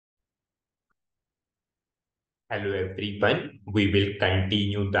Hello everyone, we will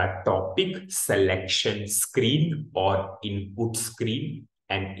continue the topic selection screen or input screen,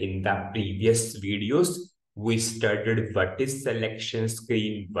 and in the previous videos we studied what is selection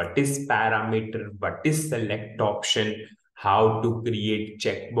screen, what is parameter, what is select option, how to create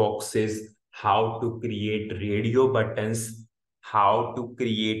checkboxes, how to create radio buttons, how to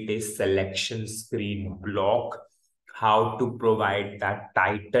create a selection screen block, how to provide that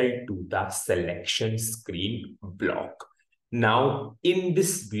title to the selection screen block. Now, in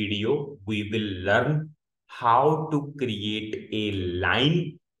this video, we will learn how to create a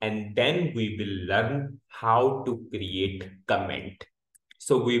line, and then we will learn how to create comment.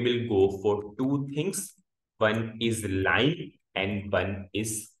 So we will go for two things. One is line and one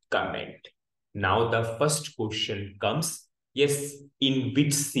is comment. Now the first question comes, yes, in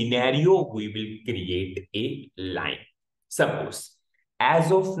which scenario we will create a line? Suppose,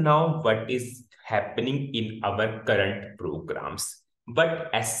 as of now, what is happening in our current programs, what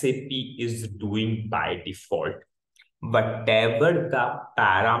SAP is doing by default, whatever the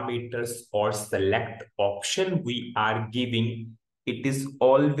parameters or select option we are giving, it is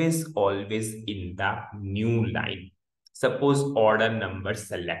always in the new line. Suppose order number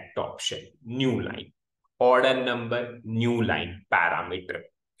select option, new line, order number, new line parameter.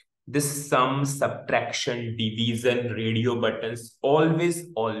 This sum, subtraction, division, radio buttons, always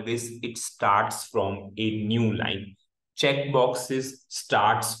it starts from a new line. Checkboxes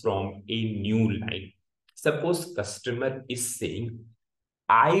starts from a new line. Suppose customer is saying,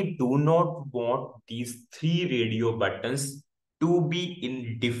 I do not want these three radio buttons to be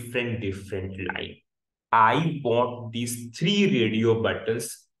in different line. I want these three radio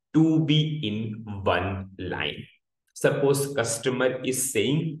buttons to be in one line. Suppose customer is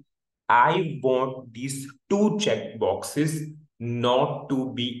saying, I want these two checkboxes not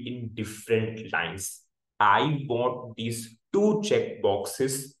to be in different lines. I want these two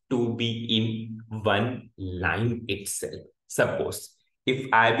checkboxes to be in one line itself. Suppose if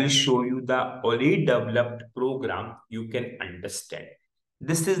I will show you the already developed program, you can understand.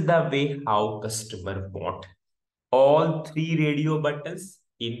 This is the way how customer want all three radio buttons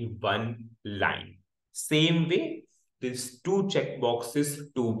in one line. Same way, these two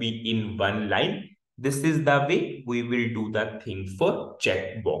checkboxes to be in one line. This is the way we will do the thing for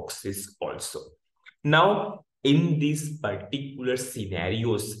checkboxes also. Now, in these particular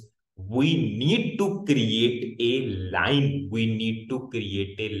scenarios, we need to create a line. We need to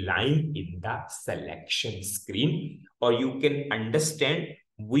create a line in the selection screen, or you can understand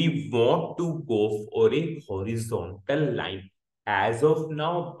we want to go for a horizontal line. As of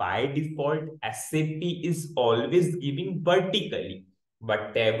now, by default, SAP is always giving vertically.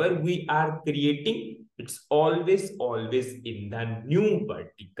 Whatever we are creating, it's always in the new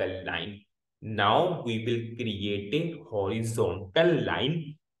vertical line. Now we will create a horizontal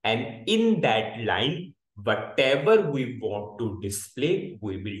line, and in that line, whatever we want to display,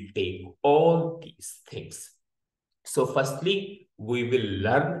 we will take all these things. So firstly, we will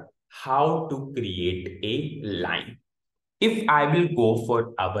learn how to create a line. If I will go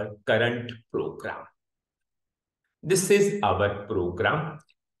for our current program, this is our program.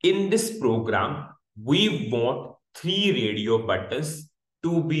 In this program, we want three radio buttons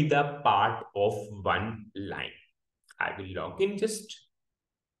to be the part of one line. I will log in just.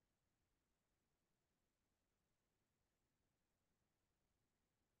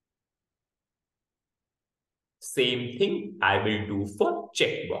 Same thing I will do for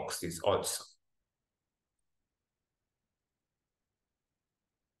checkboxes also.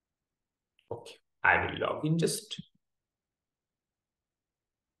 Okay, I will log in just.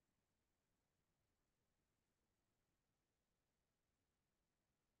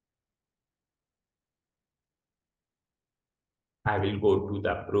 I will go to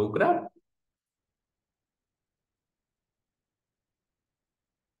the program.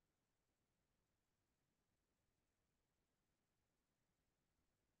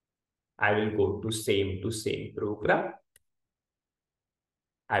 I will go to same program.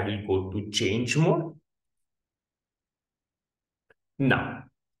 I will go to change mode. Now,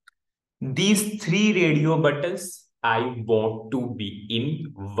 these three radio buttons, I want to be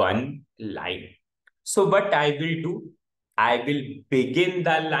in one line. So what I will do, I will begin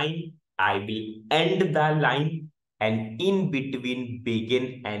the line, I will end the line, and in between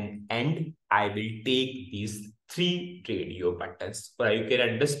begin and end, I will take these three radio buttons. So you can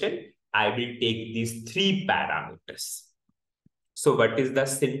understand, I will take these three parameters. So what is the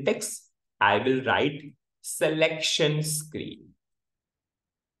syntax? I will write selection screen.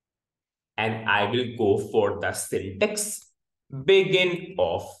 And I will go for the syntax begin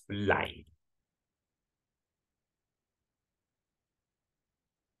of line.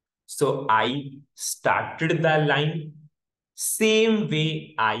 So I started the line, same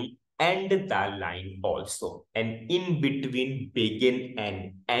way I end the line also. And in between begin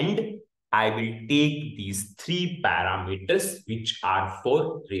and end, I will take these three parameters which are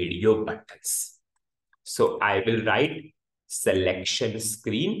for radio buttons. So I will write selection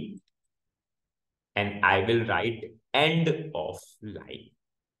screen and I will write end of line.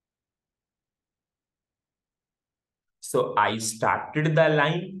 So I started the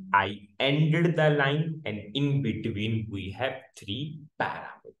line, I ended the line, and in between we have three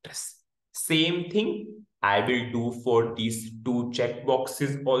parameters. Same thing I will do for these two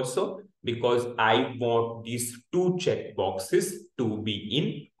checkboxes also, because I want these two checkboxes to be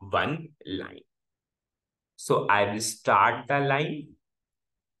in one line. So I will start the line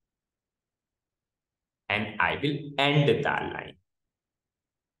and I will end the line.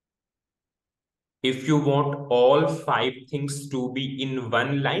 If you want all 5 things to be in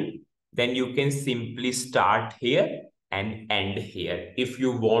one line, then you can simply start here and end here. If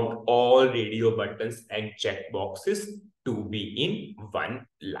you want all radio buttons and checkboxes to be in one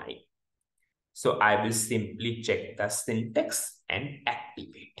line. So I will simply check the syntax and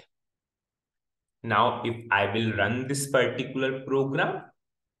activate. Now, if I will run this particular program,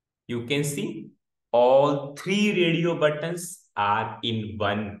 you can see all 3 radio buttons are in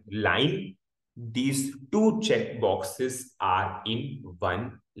one line. These two checkboxes are in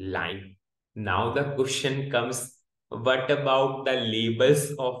one line. Now the question comes, what about the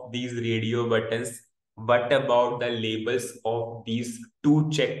labels of these radio buttons? What about the labels of these two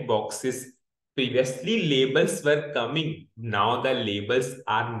checkboxes? Previously, labels were coming. Now the labels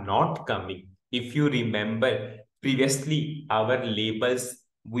are not coming. If you remember, previously our labels,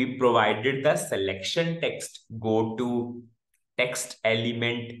 we provided the selection text. Go to text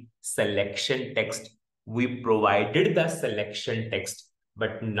element, selection text. We provided the selection text,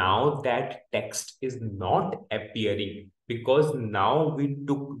 but now that text is not appearing because now we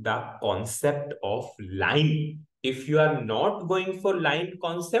took the concept of line. If you are not going for line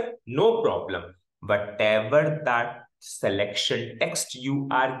concept, no problem. Whatever that selection text you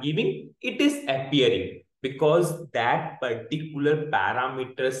are giving, it is appearing because that particular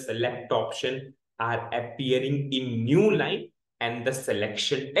parameter select option are appearing in new line, and the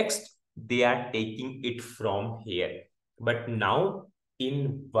selection text, they are taking it from here. But now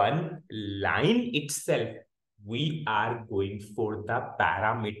in one line itself, we are going for the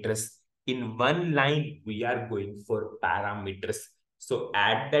parameters. In one line, we are going for parameters. So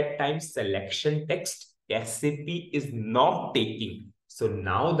at that time, selection text, SAP is not taking. So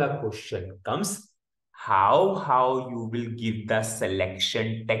now the question comes, how you will give the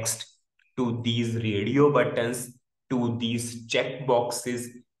selection text to these radio buttons, to these checkboxes?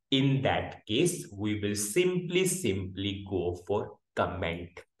 In that case, we will simply go for comment.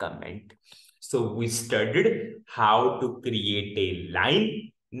 So we studied how to create a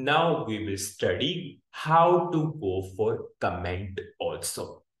line. Now we will study how to go for comment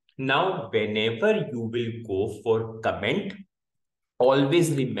also. Now, whenever you will go for comment, always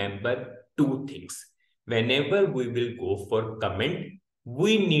remember two things. Whenever we will go for comment,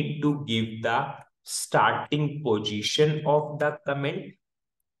 we need to give the starting position of the comment.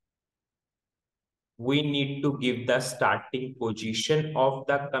 We need to give the starting position of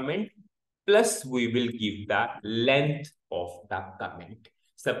the comment, plus we will give the length of the comment.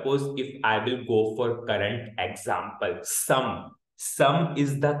 Suppose if I will go for current example, sum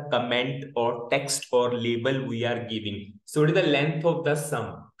is the comment or text or label we are giving. So what is the length of the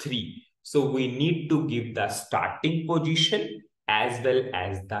sum? 3. So we need to give the starting position as well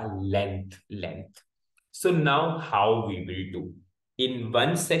as the length. So now how we will do? In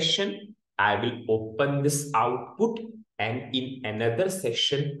one session, I will open this output, and in another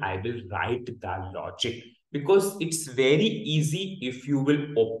session, I will write the logic, because it's very easy if you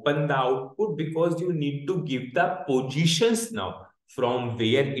will open the output, because you need to give the positions now, from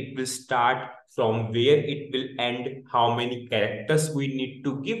where it will start, from where it will end, how many characters we need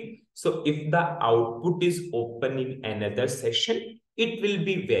to give. So if the output is open in another session, it will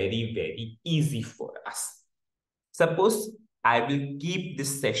be very easy for us. Suppose I will keep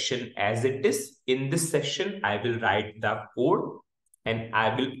this session as it is. In this session, I will write the code and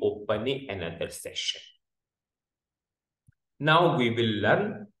I will open another session. Now we will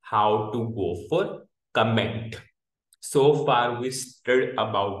learn how to go for comment. So far we studied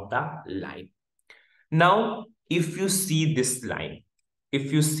about the line. Now, if you see this line,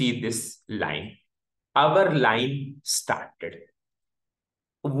 our line started.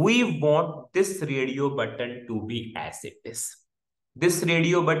 We want this radio button to be as it is. This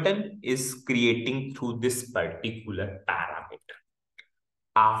radio button is creating through this particular parameter.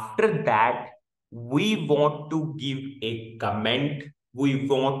 After that, we want to give a comment, we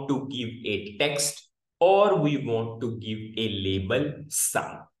want to give a text, or we want to give a label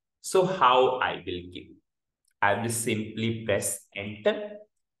sum. So how I will give? I will simply press enter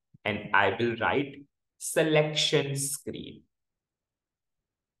and I will write selection screen.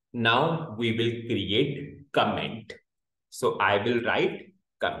 Now we will create comment. So I will write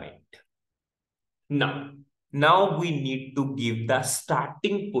comment. Now we need to give the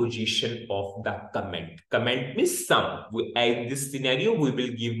starting position of the comment. Comment means sum. In this scenario, we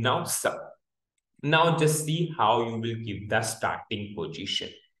will give now sum. Now just see how you will give the starting position.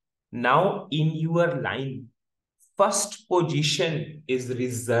 Now in your line, first position is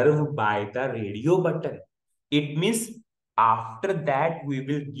reserved by the radio button. It means after that we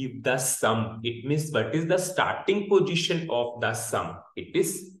will give the sum. It means what is the starting position of the sum? It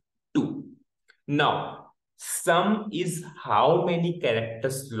is 2. Now, sum is how many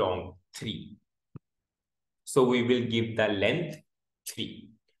characters long? 3. So we will give the length 3.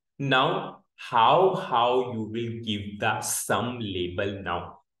 Now, how you will give the sum label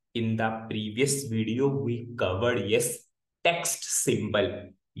now? In the previous video, we covered, yes, text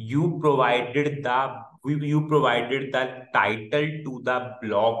symbol. You provided the title to the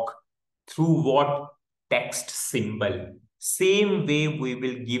block through what? Text symbol. Same way we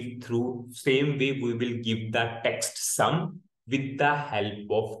will give the text sum with the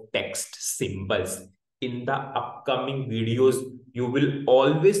help of text symbols. In the upcoming videos, you will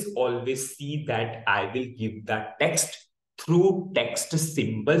always see that I will give the text through text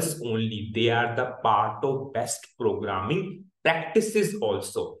symbols only. They are the part of best programming practices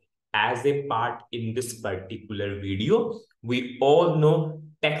also. As a part in this particular video, we all know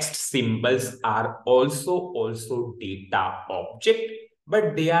text symbols are also data object,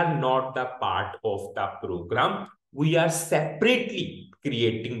 but they are not the part of the program. We are separately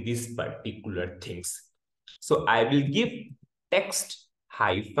creating these particular things. So I will give text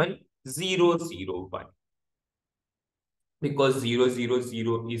hyphen 001 because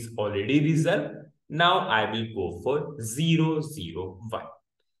 000 is already reserved. Now I will go for 001.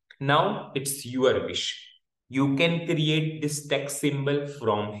 Now it's your wish. You can create this text symbol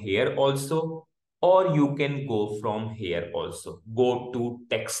from here also, or you can go from here also. Go to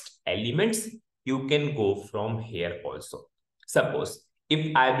text elements. You can go from here also. Suppose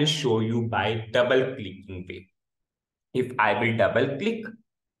if I will show you by double clicking way. If I will double click,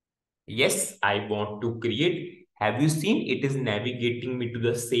 yes, I want to create. Have you seen it is navigating me to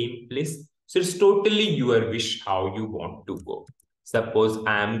the same place? So it's totally your wish how you want to go. Suppose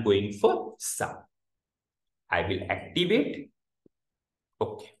I am going for sum. I will activate.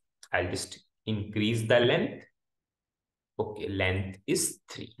 Okay, I'll just increase the length. Okay, length is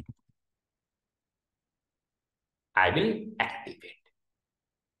 3. I will activate.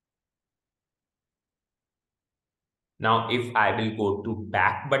 Now, if I will go to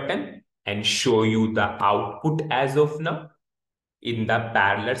back button and show you the output as of now in the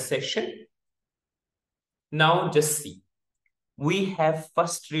parallel session. Now just see. We have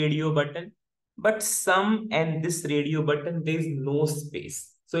first radio button, but sum and this radio button, there is no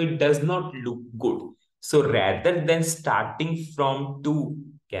space. So it does not look good. So rather than starting from 2,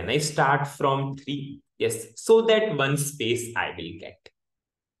 can I start from 3? Yes, so that one space I will get.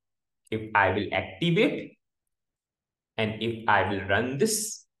 If I will activate and if I will run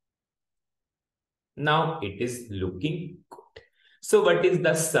this, now it is looking good. So what is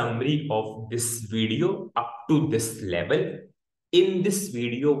the summary of this video up to this level? In this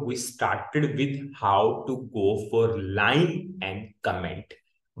video, we started with how to go for line and comment.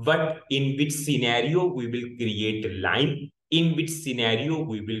 But in which scenario we will create a line, in which scenario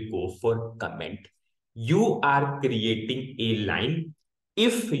we will go for comment. You are creating a line.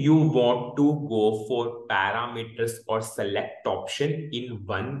 If you want to go for parameters or select option in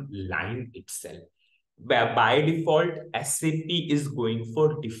one line itself. By default, SAP is going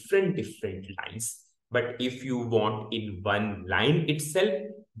for different lines. But if you want in one line itself,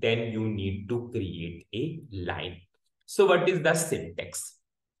 then you need to create a line. So what is the syntax?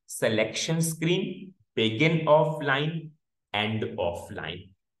 Selection screen, begin of line, end of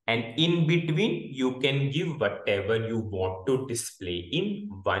line. And in between, you can give whatever you want to display in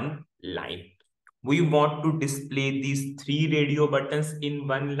one line. We want to display these 3 radio buttons in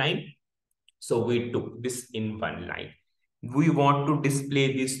one line. So we took this in one line. We want to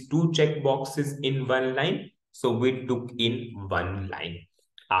display these 2 check boxes in one line. So we took in one line.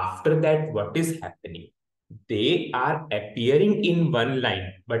 After that, what is happening? They are appearing in one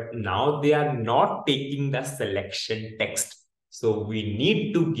line, but now they are not taking the selection text. So we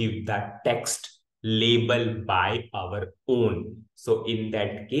need to give the text label by our own. So in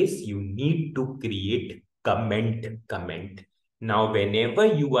that case, you need to create comment. Now, whenever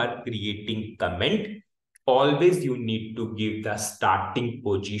you are creating comment, always you need to give the starting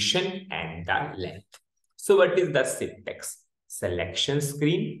position and the length. So what is the syntax? Selection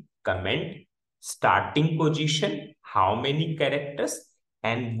screen, comment, starting position, how many characters,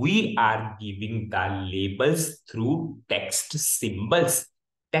 and we are giving the labels through text symbols.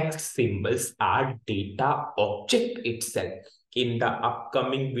 Text symbols are data object itself. In the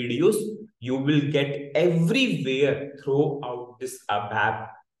upcoming videos, you will get everywhere throughout this ABAP.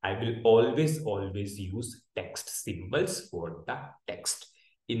 I will always use text symbols for the text.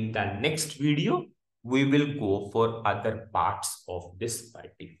 In the next video, we will go for other parts of this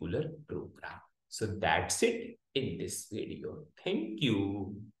particular program. So that's it in this video. Thank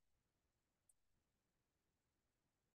you.